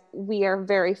that is we are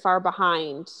very far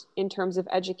behind in terms of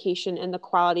education and the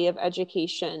quality of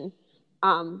education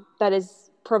that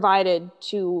is provided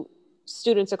to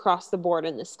students across the board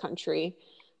in this country.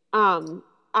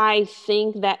 I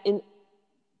think that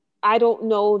I don't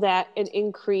know that an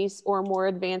increase or more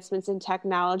advancements in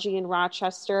technology in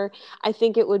Rochester, I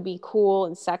think it would be cool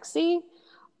and sexy.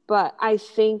 But I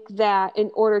think that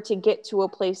in order to get to a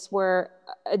place where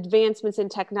advancements in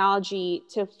technology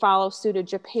to follow suit of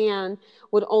Japan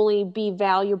would only be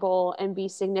valuable and be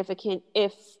significant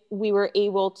if we were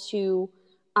able to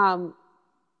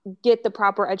get the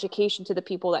proper education to the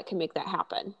people that can make that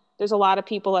happen. There's a lot of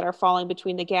people that are falling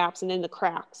between the gaps and in the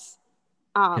cracks.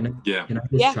 Can I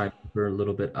just chime in for a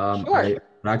little bit? Sure.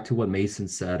 Back to what Mason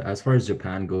said. As far as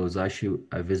Japan goes, actually,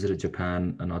 I visited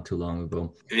Japan not too long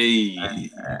ago. Hey.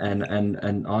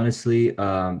 And honestly,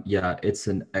 yeah, it's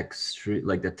an extreme,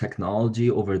 like the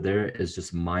technology over there is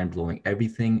just mind blowing.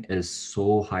 Everything is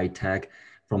so high tech,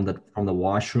 from the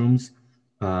washrooms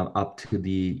up to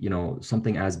the,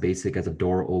 something as basic as a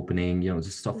door opening,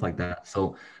 just stuff like that.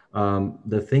 So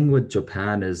the thing with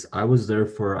Japan is I was there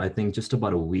for, I think, just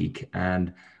about a week.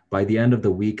 And by the end of the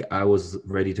week, I was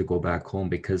ready to go back home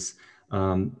because,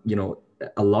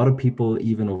 a lot of people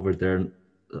even over there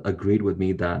agreed with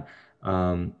me that,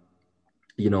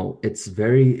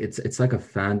 it's like a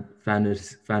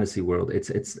fantasy world.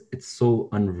 It's so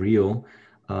unreal.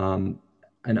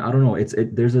 And I don't know,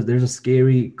 there's a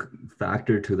scary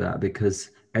factor to that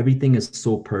because everything is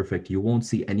so perfect. You won't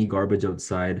see any garbage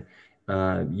outside.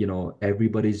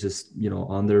 Everybody's just,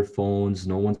 on their phones.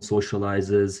 No one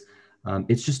socializes.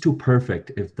 It's just too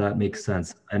perfect, if that makes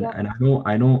sense. And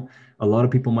I know a lot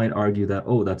of people might argue that,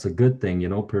 oh, that's a good thing.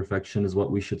 Perfection is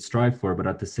what we should strive for. But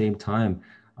at the same time,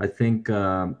 I think,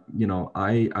 I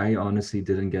honestly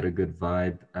didn't get a good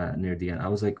vibe near the end. I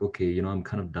was like, okay, I'm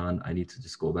kind of done. I need to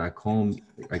just go back home.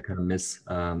 I kind of miss,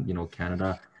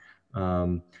 Canada.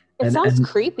 It sounds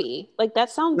creepy. Like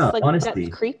that sounds like honestly,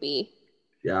 that's creepy.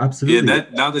 Yeah, absolutely. Yeah,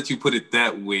 now that you put it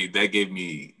that way, that gave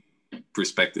me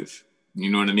perspective. You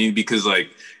know what I mean? Because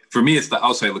like for me, it's the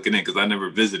outside looking in because I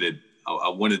never visited. I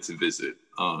wanted to visit.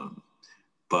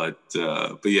 But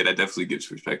yeah, that definitely gives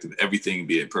perspective. Everything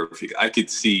being perfect. I could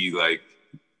see like,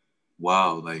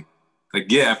 wow, like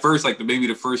yeah, at first, like maybe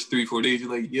the first 3-4 days,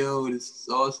 you're like, yo, this is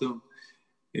awesome.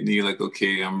 And then you're like,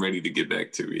 okay, I'm ready to get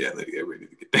back to reality. I'm ready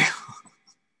to get back.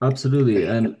 Absolutely,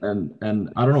 and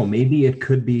I don't know. Maybe it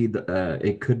could be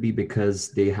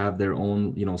because they have their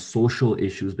own social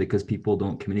issues because people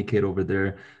don't communicate over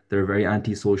there. They're very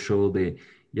antisocial. I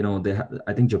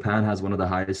think Japan has one of the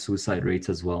highest suicide rates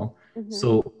as well. Mm-hmm.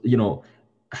 So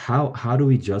how do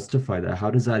we justify that? How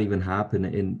does that even happen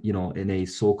in a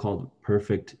so-called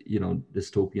perfect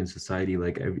dystopian society?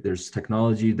 Like there's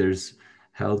technology, there's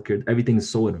healthcare, everything's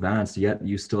so advanced, yet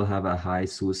you still have a high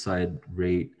suicide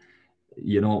rate.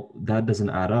 That doesn't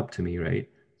add up to me, right?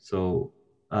 So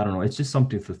I don't know, it's just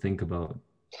something to think about.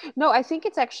 No, I think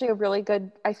it's actually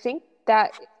I think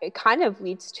that it kind of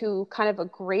leads to kind of a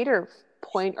greater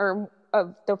point or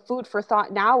of the food for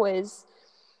thought now is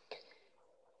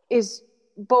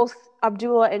both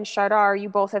Abdullah and Shardar, you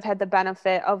both have had the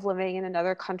benefit of living in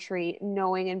another country,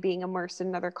 knowing and being immersed in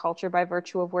another culture by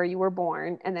virtue of where you were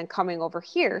born and then coming over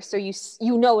here. So you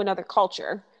know another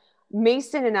culture.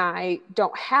 Mason and I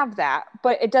don't have that,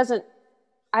 but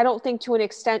I don't think to an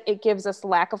extent it gives us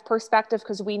lack of perspective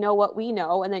because we know what we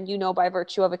know and then by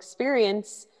virtue of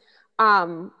experience.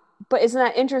 But isn't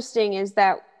that interesting is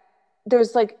that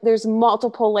there's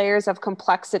multiple layers of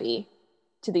complexity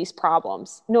to these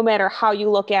problems, no matter how you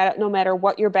look at it, no matter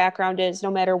what your background is,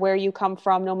 no matter where you come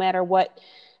from, no matter what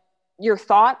your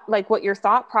thought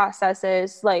process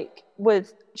is. Like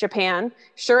with Japan,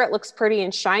 sure, it looks pretty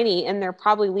and shiny and they're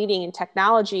probably leading in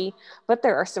technology, but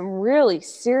there are some really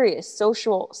serious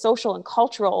social and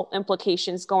cultural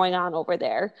implications going on over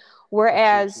there.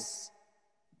 Whereas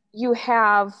you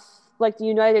have like the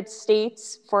United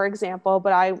States, for example,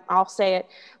 but I'll say it,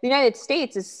 the United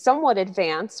States is somewhat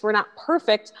advanced. We're not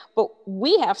perfect, but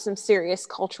we have some serious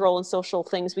cultural and social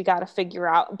things we got to figure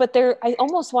out. But I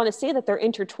almost want to say that they're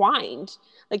intertwined.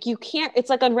 Like it's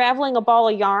like unraveling a ball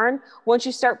of yarn. Once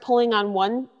you start pulling on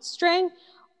one string,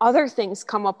 other things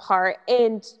come apart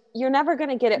and you're never going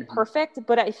to get it perfect.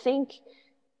 But I think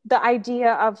the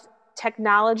idea of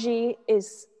technology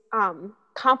is,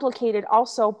 complicated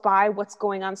also by what's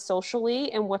going on socially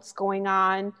and what's going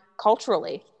on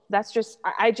culturally.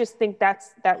 I just think that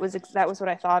was what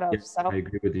I thought of. Yeah, so I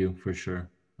agree with you for sure.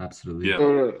 Absolutely.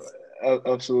 Yeah.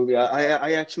 Absolutely.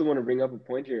 I actually want to bring up a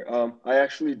point here. I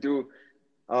actually do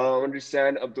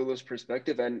understand Abdullah's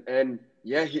perspective and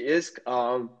yeah, he is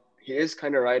he is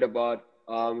kind of right about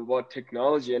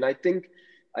technology, and I think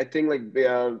like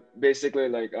basically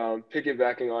like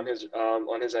piggybacking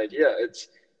on his idea, it's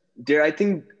there. I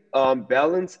think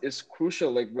balance is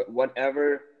crucial. Like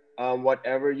whatever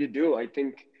you do, I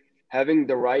think having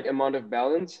the right amount of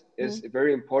balance is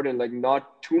very important. Like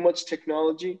not too much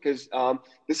technology, because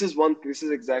this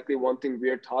is exactly one thing we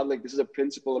are taught. Like this is a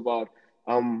principle about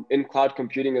in cloud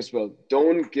computing as well.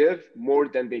 Don't give more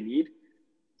than they need.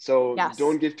 So Yes.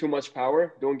 don't give too much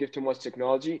power, don't give too much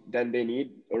technology than they need.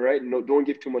 All right. No, don't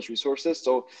give too much resources.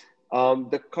 So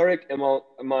the correct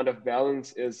amount of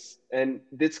balance is, and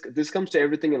this comes to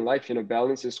everything in life,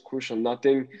 balance is crucial.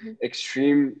 Nothing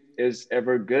extreme is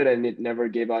ever good, and it never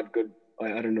gave out good,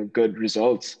 I don't know, good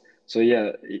results. So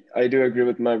yeah, I do agree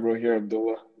with my bro here,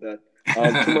 Abdullah, that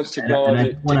too much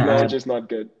technology is not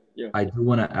good. Yeah. I do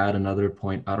want to add another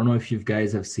point. I don't know if you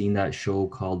guys have seen that show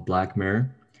called Black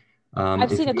Mirror.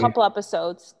 I've seen a couple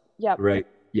episodes. Yep. Right.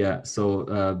 Yeah.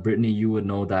 So, Brittany, you would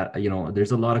know that,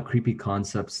 there's a lot of creepy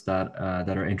concepts that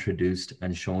are introduced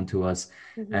and shown to us.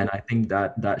 And I think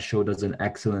that show does an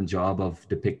excellent job of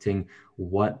depicting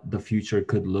what the future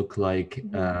could look like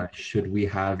should we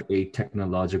have a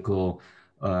technological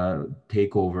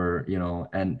takeover,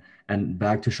 and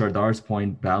back to Shardar's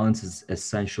point, balance is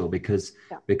essential because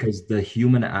the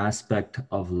human aspect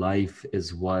of life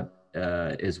is what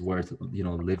is worth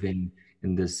living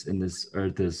in this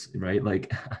earth is, right?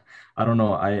 Like I don't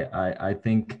know, I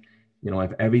think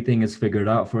if everything is figured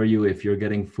out for you, if you're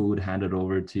getting food handed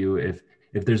over to you, if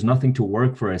there's nothing to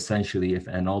work for essentially,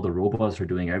 and all the robots are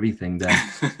doing everything, then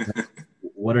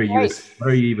what are you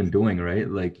even doing, right?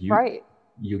 Like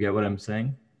you get what I'm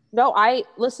saying? No,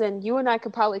 listen, you and I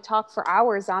could probably talk for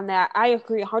hours on that. I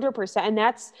agree 100%. And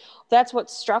that's what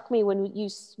struck me when you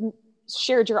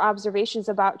shared your observations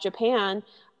about Japan.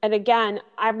 And again,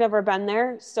 I've never been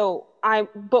there.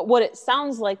 But what it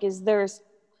sounds like is there's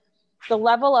the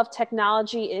level of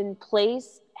technology in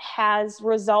place has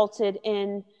resulted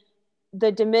in the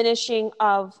diminishing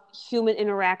of human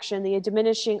interaction, the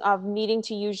diminishing of needing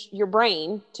to use your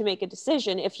brain to make a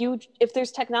decision. If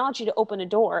there's technology to open a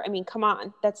door, I mean, come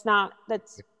on, it's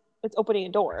opening a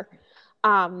door.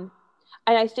 And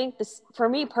I think for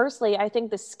me personally, I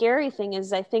think the scary thing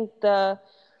is, I think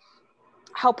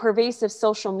how pervasive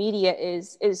social media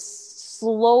is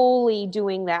slowly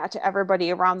doing that to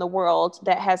everybody around the world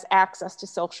that has access to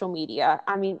social media.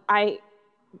 I mean, I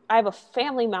have a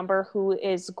family member who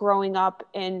is growing up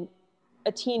in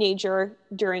a teenager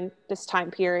during this time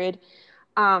period.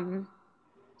 And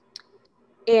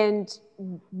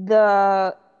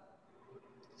the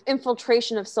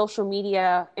infiltration of social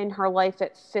media in her life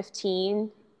at 15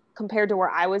 compared to where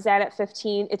I was at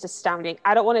 15, it's astounding.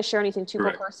 I don't want to share anything too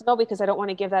personal because I don't want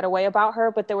to give that away about her,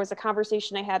 but there was a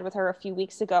conversation I had with her a few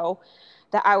weeks ago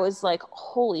that I was like,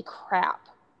 holy crap.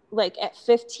 Like at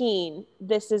 15,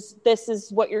 this is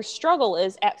what your struggle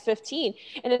is at 15.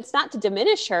 And it's not to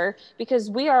diminish her, because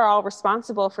we are all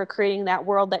responsible for creating that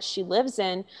world that she lives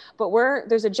in. But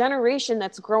there's a generation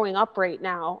that's growing up right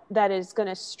now that is going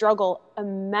to struggle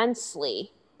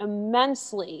immensely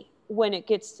when it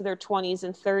gets to their 20s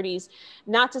and 30s.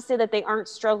 Not to say that they aren't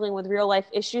struggling with real life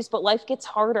issues, but life gets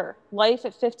harder. Life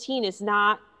at 15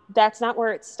 that's not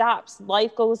where it stops.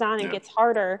 Life goes on and gets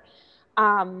harder.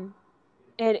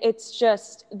 And it's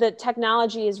just, the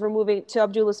technology is removing, to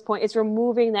Abdullah's point, it's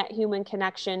removing that human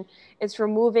connection. It's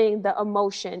removing the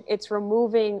emotion. It's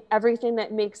removing everything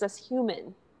that makes us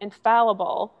human and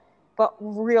fallible, but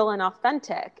real and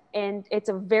authentic. And it's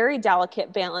a very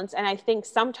delicate balance. And I think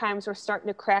sometimes we're starting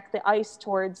to crack the ice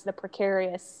towards the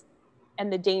precarious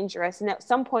and the dangerous. And at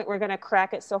some point we're going to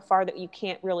crack it so far that you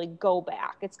can't really go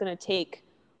back. It's going to take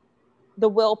the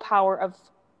willpower of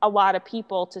a lot of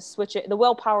people to switch it, the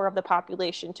willpower of the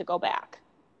population to go back.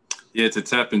 Yeah, to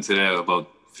tap into that about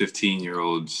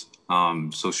 15-year-olds,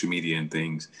 social media and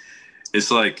things. It's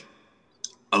like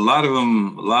a lot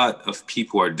of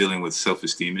people are dealing with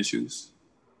self-esteem issues,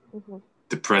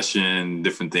 depression,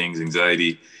 different things,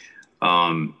 anxiety.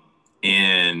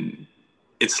 And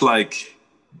it's like,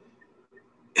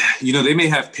 they may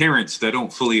have parents that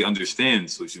don't fully understand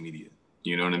social media.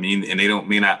 You know what I mean? And they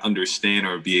may not understand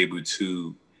or be able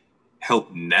to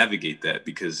help navigate that,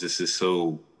 because this is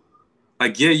so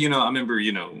like, I remember,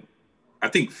 I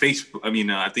think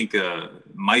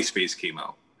MySpace came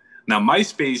out. Now,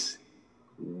 MySpace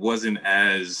wasn't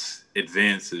as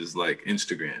advanced as like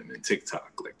Instagram and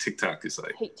TikTok. Like TikTok is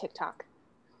like, hate TikTok.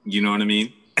 You know what I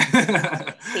mean?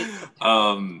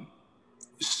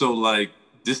 So like,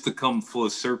 just to come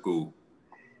full circle,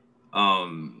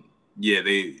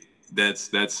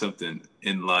 that's something.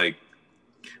 And like,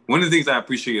 one of the things I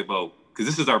appreciate about,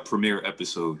 because this is our premiere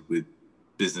episode with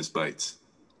Business Bites.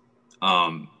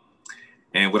 And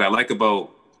what I like about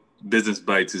Business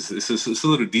Bites is it's a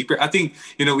little deeper. I think,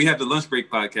 we have the lunch break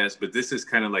podcast, but this is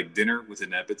kind of like dinner with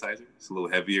an appetizer. It's a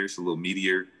little heavier. It's a little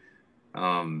meatier.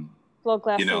 Little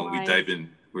glass of wine. We dive in.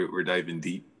 We're diving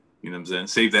deep. You know what I'm saying?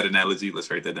 Save that analogy. Let's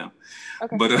write that down.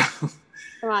 Okay. But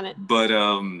I'm on it. But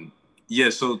yeah.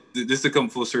 So just to come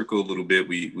full circle a little bit,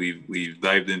 we've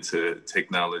dived into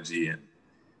technology, and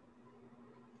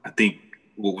I think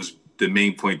what was the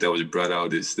main point that was brought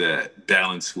out is that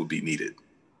balance will be needed.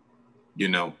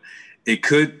 It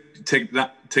could take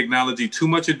technology, too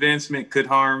much advancement could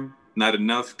harm, not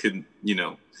enough could,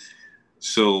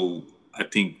 So I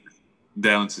think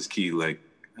balance is key, like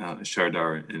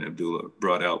Shardar and Abdullah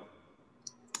brought out.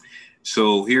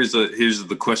 So here's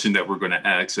the question that we're going to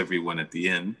ask everyone at the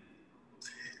end.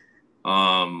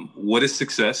 What is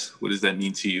success? What does that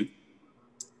mean to you?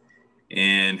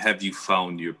 And have you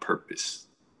found your purpose?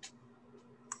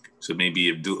 So maybe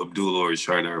Abdullah or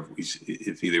Shardar,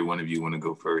 if either one of you want to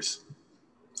go first.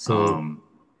 So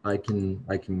I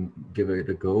can give it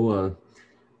a go.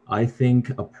 I think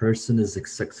a person is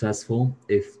successful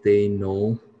if they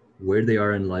know where they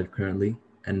are in life currently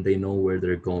and they know where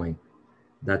they're going.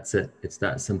 That's it. It's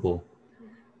that simple.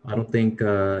 I don't think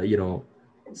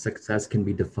success can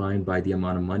be defined by the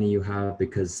amount of money you have,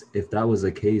 because if that was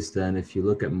the case, then if you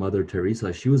look at Mother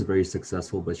Teresa, she was very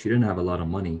successful, but she didn't have a lot of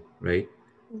money, right?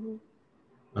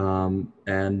 Mm-hmm.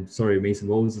 And sorry, Mason,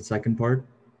 what was the second part?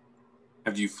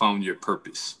 Have you found your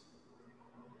purpose?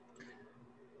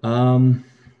 I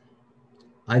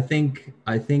think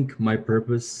my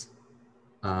purpose,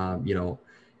 I'll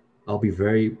be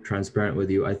very transparent with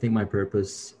you. I think my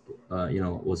purpose,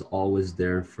 was always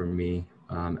there for me.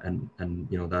 And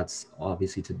that's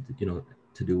obviously to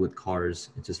do with cars.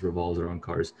 It just revolves around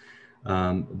cars.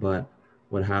 But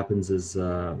what happens is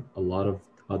a lot of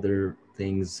other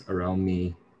things around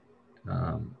me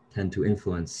tend to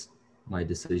influence my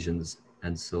decisions.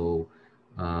 And so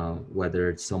whether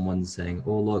it's someone saying,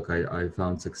 oh, look, I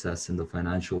found success in the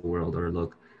financial world, or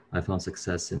look, I found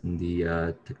success in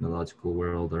the technological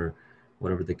world, or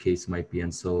whatever the case might be.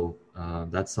 And so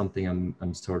that's something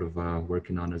I'm sort of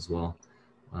working on as well.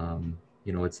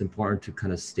 It's important to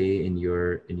kind of stay in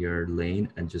your lane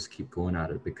and just keep going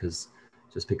at it, because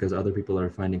just because other people are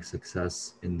finding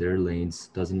success in their lanes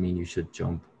doesn't mean you should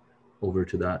jump over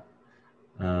to that,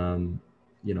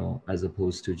 as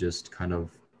opposed to just kind of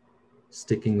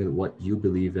sticking with what you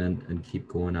believe in and keep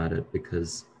going at it,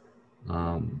 because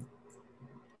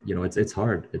it's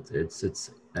hard.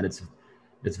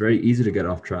 It's very easy to get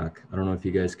off track. I don't know if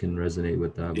you guys can resonate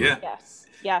with that. Yeah. Yes.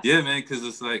 Yeah, man, because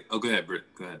it's like, oh, go ahead, Britt.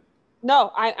 Go ahead.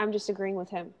 No, I'm just agreeing with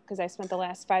him because I spent the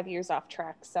last 5 years off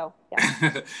track. So,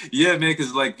 yeah. Yeah, man,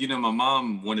 because my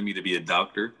mom wanted me to be a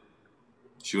doctor.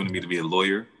 She wanted me to be a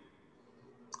lawyer.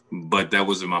 But that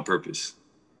wasn't my purpose.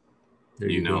 There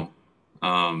you go.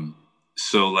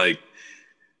 So,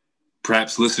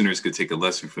 perhaps listeners could take a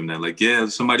lesson from that. Like, yeah,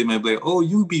 somebody might be like, oh,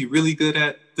 you'd be really good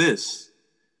at this.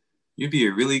 You'd be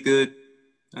a really good,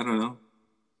 I don't know,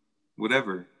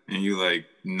 whatever. And you're like,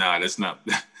 nah, that's not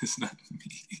me.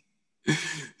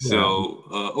 So,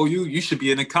 you should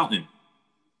be an accountant.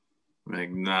 I'm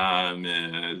like, nah,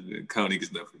 man, accounting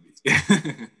is not for me.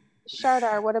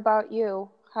 Shardar, what about you?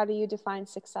 How do you define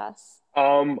success?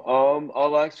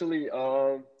 I'll actually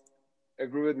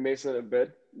agree with Mason a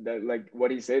bit, that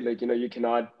what he said, you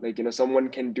cannot, someone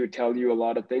can tell you a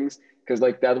lot of things, because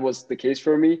that was the case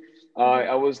for me.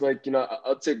 I was I'd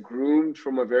say groomed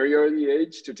from a very early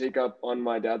age to take up on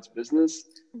my dad's business,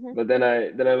 but then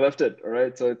I left it. All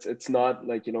right, so it's not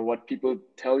what people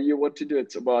tell you what to do.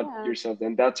 It's about yourself,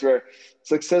 and that's where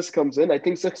success comes in. I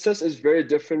think success is very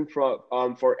different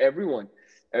for everyone.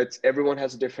 Everyone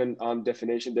has a different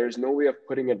definition. There's no way of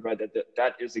putting it right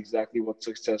that is exactly what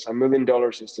success. $1 million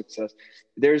is success.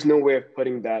 There's no way of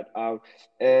putting that out.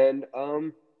 And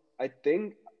I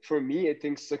think for me, I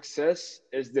think success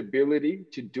is the ability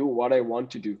to do what I want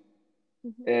to do,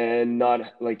 and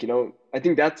not I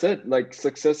think that's it.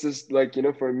 Success is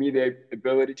for me, the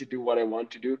ability to do what I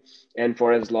want to do, and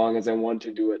for as long as I want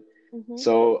to do it.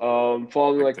 So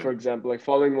following for example,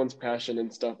 following one's passion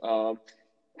and stuff.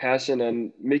 Passion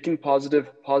and making positive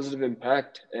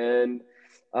impact. And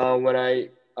when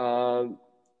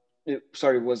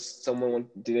sorry,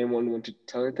 did anyone want to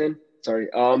tell anything? Sorry.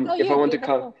 If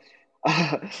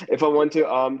I want to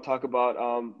talk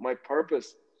about my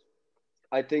purpose,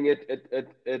 I think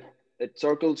it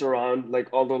circles around,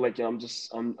 although I'm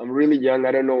really young,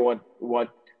 I don't know what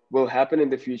will happen in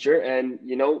the future. And,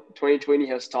 2020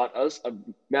 has taught us a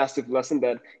massive lesson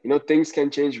that, things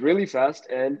can change really fast.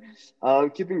 And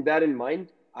keeping that in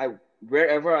mind,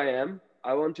 wherever I am,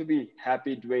 I want to be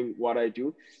happy doing what I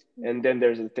do. And then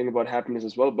there's a thing about happiness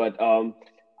as well. But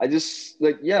I just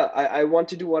I want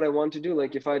to do what I want to do.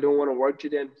 Like if I don't want to work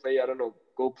today and play, I don't know,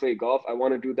 go play golf, I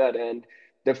want to do that. And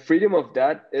the freedom of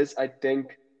that is, I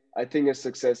think a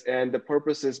success. And the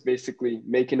purpose is basically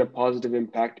making a positive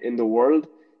impact in the world.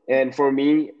 And for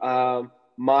me,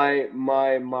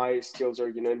 my skills are,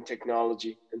 in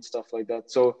technology and stuff like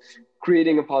that. So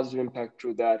creating a positive impact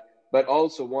through that. But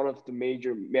also one of the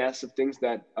major massive things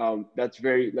that that's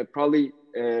very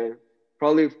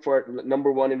probably for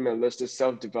number one in my list is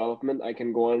self-development. I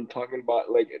can go on talking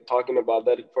about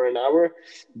that for an hour.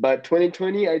 But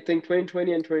 2020, I think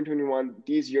 2020 and 2021,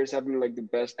 these years have been like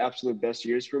the absolute best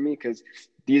years for me, because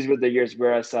these were the years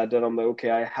where I sat down, I'm like, okay,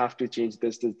 I have to change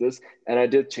this, and I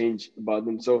did change about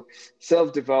them. So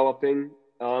self-developing,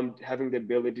 having the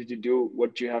ability to do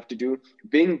what you have to do,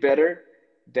 being better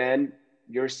than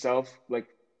yourself,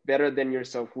 better than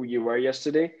yourself who you were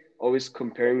yesterday, always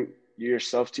comparing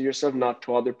yourself to yourself, not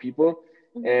to other people.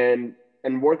 Mm-hmm.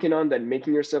 and working on that,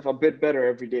 making yourself a bit better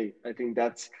every day. I think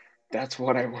that's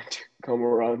what I want to come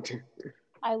around to.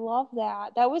 I love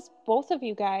that. That was both of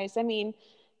you guys. I mean,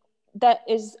 that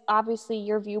is obviously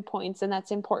your viewpoints and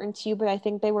that's important to you, but I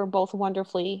think they were both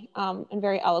wonderfully and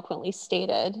very eloquently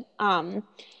stated.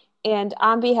 And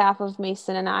on behalf of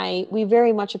Mason and I, we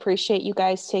very much appreciate you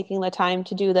guys taking the time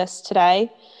to do this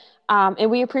today.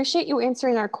 And we appreciate you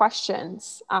answering our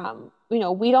questions.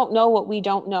 We don't know what we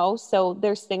don't know. So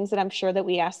there's things that I'm sure that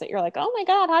we ask that you're like, oh my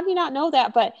God, how do you not know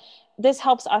that? But this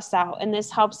helps us out, and this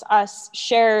helps us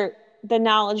share the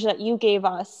knowledge that you gave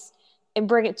us and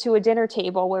bring it to a dinner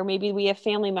table where maybe we have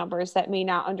family members that may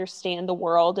not understand the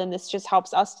world. And this just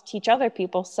helps us to teach other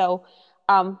people. So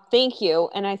thank you.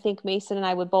 And I think Mason and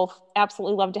I would both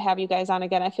absolutely love to have you guys on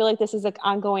again. I feel like this is an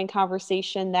ongoing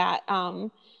conversation that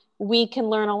we can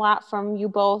learn a lot from you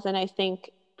both. And I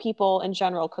think people in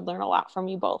general could learn a lot from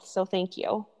you both. So thank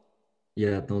you.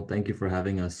 Yeah, no, thank you for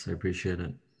having us. I appreciate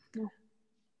it.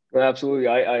 Well, absolutely.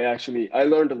 I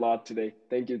learned a lot today.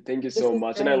 Thank you so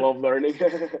much. Great. And I love learning.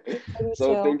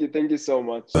 So thank you so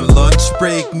much. The Lunch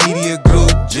Break Media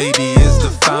Group, JB is the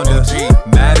founder.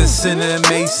 Madison and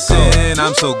Mason,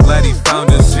 I'm so glad he found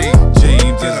us.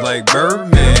 James is like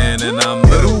Birdman and I'm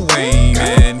Lil Wayne,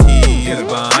 and he is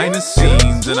behind the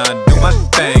scenes and I do my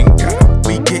thing.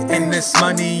 We getting this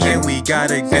money and we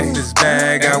gotta get this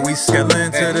bag. Are we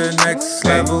scaling to the next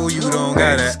level? You don't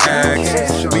gotta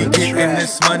ask. We getting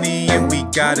this money and we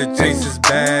gotta chase this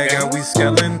bag. Are we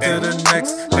scaling to the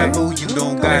next level? You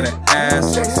don't gotta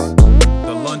ask.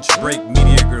 The Lunch Break